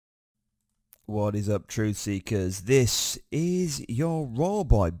What is up, truth seekers? This is your Royal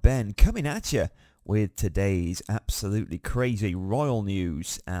Boy Ben coming at you with today's absolutely crazy royal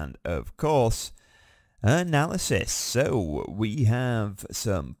news and, of course, analysis. So we have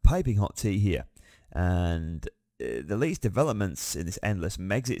some piping hot tea here, and the latest developments in this endless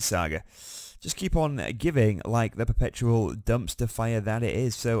Megxit saga just keep on giving like the perpetual dumpster fire that it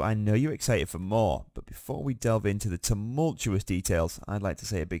is. So I know you're excited for more, but before we delve into the tumultuous details, I'd like to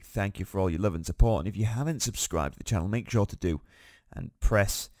say a big thank you for all your love and support. And if you haven't subscribed to the channel, make sure to do and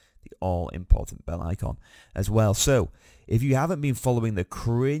press the all-important bell icon as well. So if you haven't been following the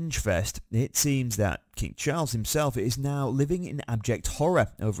cringe fest, it seems that King Charles himself is now living in abject horror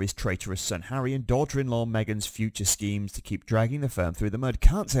over his traitorous son Harry and daughter-in-law Meghan's future schemes to keep dragging the firm through the mud.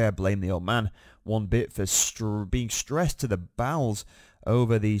 Can't say I blame the old man one bit for being stressed to the bowels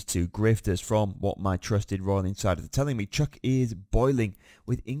over these two grifters. From what my trusted royal insiders are telling me, Chuck is boiling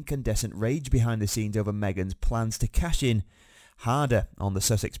with incandescent rage behind the scenes over Meghan's plans to cash in harder on the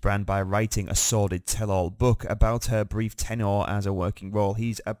Sussex brand by writing a sordid tell-all book about her brief tenure as a working royal.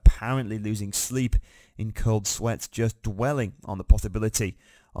 He's apparently losing sleep in cold sweats just dwelling on the possibility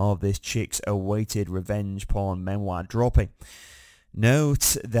of this chick's awaited revenge porn memoir dropping.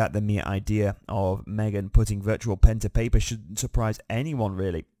 Note that the mere idea of Meghan putting virtual pen to paper shouldn't surprise anyone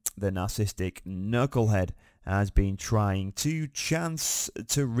really. The narcissistic knucklehead has been trying to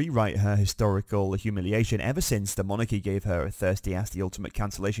rewrite her historical humiliation ever since the monarchy gave her a thirsty-ass the ultimate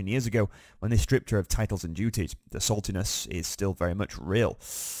cancellation years ago when they stripped her of titles and duties. The saltiness is still very much real.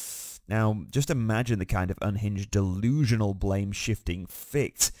 Now, just imagine the kind of unhinged, delusional blame-shifting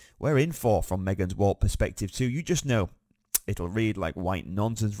fict we're in for from Meghan's warped perspective too. You just know it'll read like white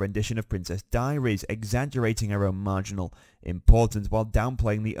nonsense rendition of Princess Diaries, exaggerating her own marginal importance while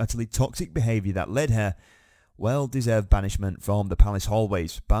downplaying the utterly toxic behaviour that led her well-deserved banishment from the palace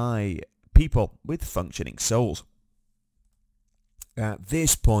hallways by people with functioning souls. At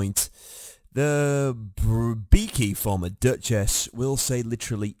this point, the beaky former Duchess will say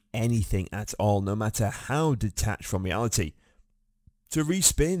literally anything at all, no matter how detached from reality, to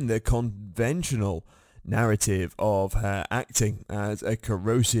respin the conventional narrative of her acting as a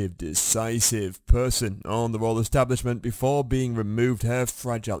corrosive, decisive person on the royal establishment before being removed. Her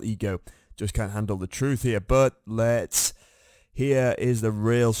fragile ego just can't handle the truth here. But here is the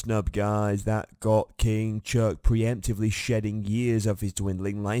real snub, guys, that got King Chuck preemptively shedding years of his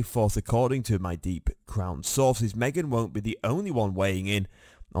dwindling life force. According to my deep crown sources, Meghan won't be the only one weighing in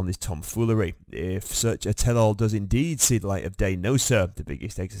on this tomfoolery. If such a tell-all does indeed see the light of day, no sir, the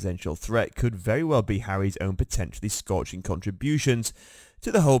biggest existential threat could very well be Harry's own potentially scorching contributions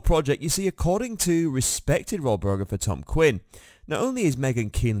to the whole project. You see, according to respected royal biographer Tom Quinn, not only is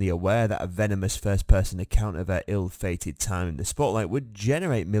Meghan keenly aware that a venomous first-person account of her ill-fated time in the spotlight would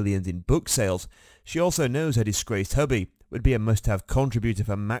generate millions in book sales, she also knows her disgraced hubby would be a must-have contributor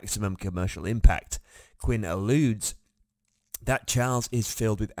for maximum commercial impact. Quinn alludes that Charles is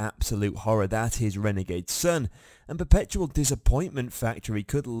filled with absolute horror that his renegade son and perpetual disappointment factory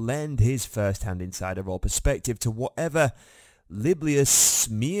could lend his first-hand insider royal perspective to whatever libelous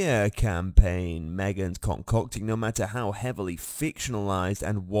smear campaign Meghan's concocting, no matter how heavily fictionalized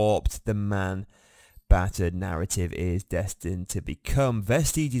and warped the man-battered narrative is destined to become.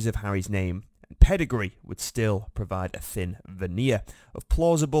 Vestiges of Harry's name and pedigree would still provide a thin veneer of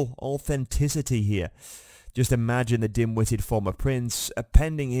plausible authenticity here. Just imagine the dim-witted former prince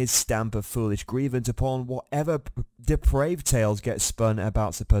appending his stamp of foolish grievance upon whatever depraved tales get spun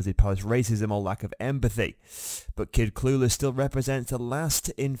about supposed palace racism or lack of empathy. But Kid Clueless still represents the last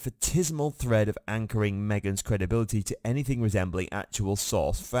infinitesimal thread of anchoring Meghan's credibility to anything resembling actual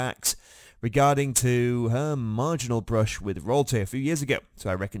source facts regarding to her marginal brush with royalty a few years ago. So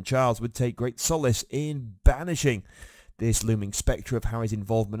I reckon Charles would take great solace in banishing this looming spectre of Harry's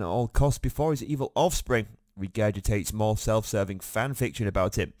involvement at all costs before his evil offspring regurgitates more self-serving fan fiction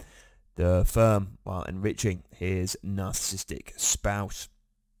about him, the firm, while enriching his narcissistic spouse.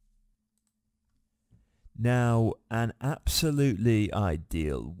 Now, an absolutely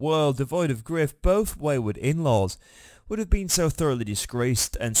ideal world devoid of grief, both wayward in-laws would have been so thoroughly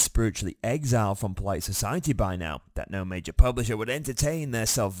disgraced and spiritually exiled from polite society by now that no major publisher would entertain their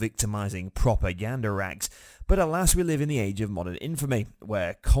self-victimizing propaganda rags. But alas, we live in the age of modern infamy,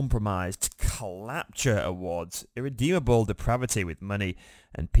 where compromised clapture awards irredeemable depravity with money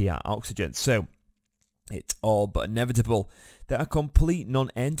and PR oxygen. So it's all but inevitable that a complete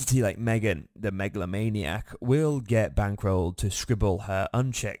non-entity like Meghan, the megalomaniac, will get bankrolled to scribble her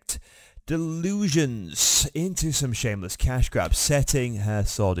unchecked delusions into some shameless cash grab, setting her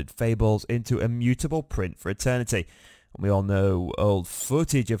sordid fables into immutable print for eternity. And we all know old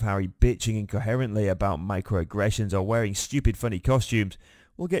footage of Harry bitching incoherently about microaggressions or wearing stupid funny costumes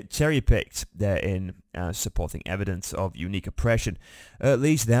will get cherry-picked therein as supporting evidence of unique oppression. At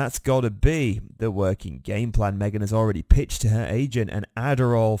least that's gotta be the working game plan Meghan has already pitched to her agent, an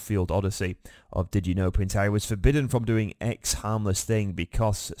Adderall-fueled odyssey of did you know Prince Harry was forbidden from doing X harmless thing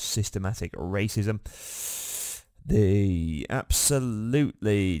because systematic racism. The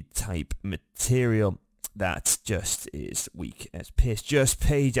absolutely type material that just is weak as piss. Just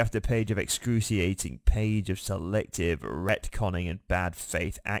page after page of excruciating page of selective retconning and bad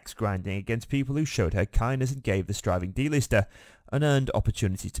faith axe grinding against people who showed her kindness and gave the striving D-lister unearned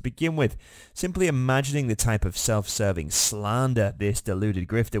opportunities to begin with. Simply imagining the type of self-serving slander this deluded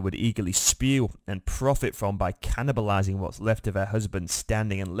grifter would eagerly spew and profit from by cannibalizing what's left of her husband's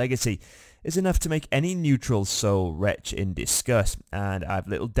standing and legacy is enough to make any neutral soul retch in disgust, and I've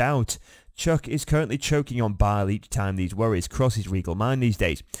little doubt Chuck is currently choking on bile each time these worries cross his regal mind these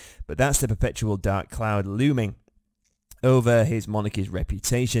days. But that's the perpetual dark cloud looming over his monarchy's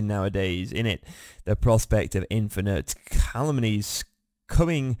reputation nowadays, innit? The prospect of infinite calumnies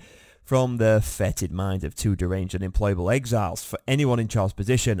coming from the fetid minds of two deranged unemployable exiles. For anyone in Charles'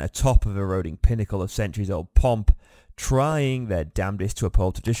 position, atop of eroding pinnacle of centuries-old pomp, trying their damnedest to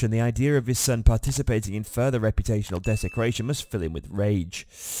uphold tradition, the idea of his son participating in further reputational desecration must fill him with rage.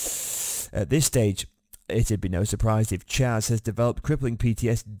 At this stage, it'd be no surprise if Chaz has developed crippling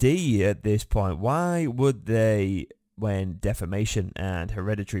PTSD at this point. Why would they, when defamation and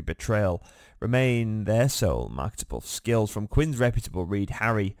hereditary betrayal remain their sole marketable skills? From Quinn's reputable read,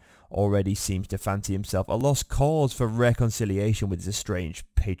 Harry already seems to fancy himself a lost cause for reconciliation with his estranged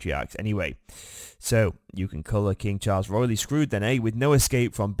patriarchs anyway. So, you can colour King Charles royally screwed then, eh? With no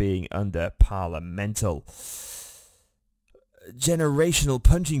escape from being under parliamental generational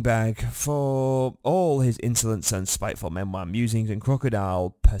punching bag for all his insolence and spiteful memoir musings and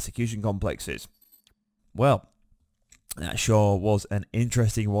crocodile persecution complexes. Well, that sure was an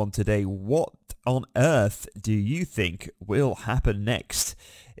interesting one today. What on earth do you think will happen next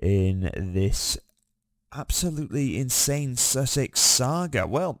in this absolutely insane Sussex saga?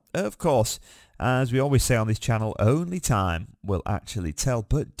 Well, of course, as we always say on this channel, only time will actually tell,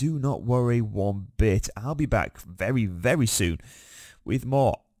 but do not worry one bit. I'll be back very, very soon with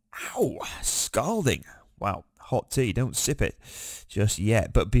more, scalding, wow, hot tea. Don't sip it just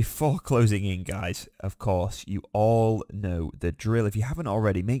yet. But before closing in, guys, of course, you all know the drill. If you haven't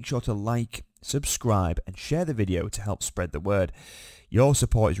already, make sure to like, subscribe, and share the video to help spread the word. Your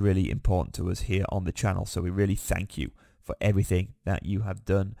support is really important to us here on the channel, so we really thank you for everything that you have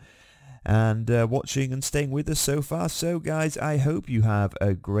done and watching and staying with us so far. So guys, I hope you have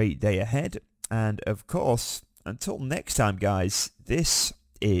a great day ahead, and of course, until next time guys, this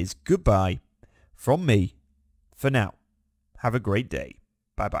is goodbye from me for now. Have a great day.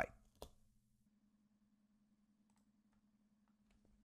 Bye bye.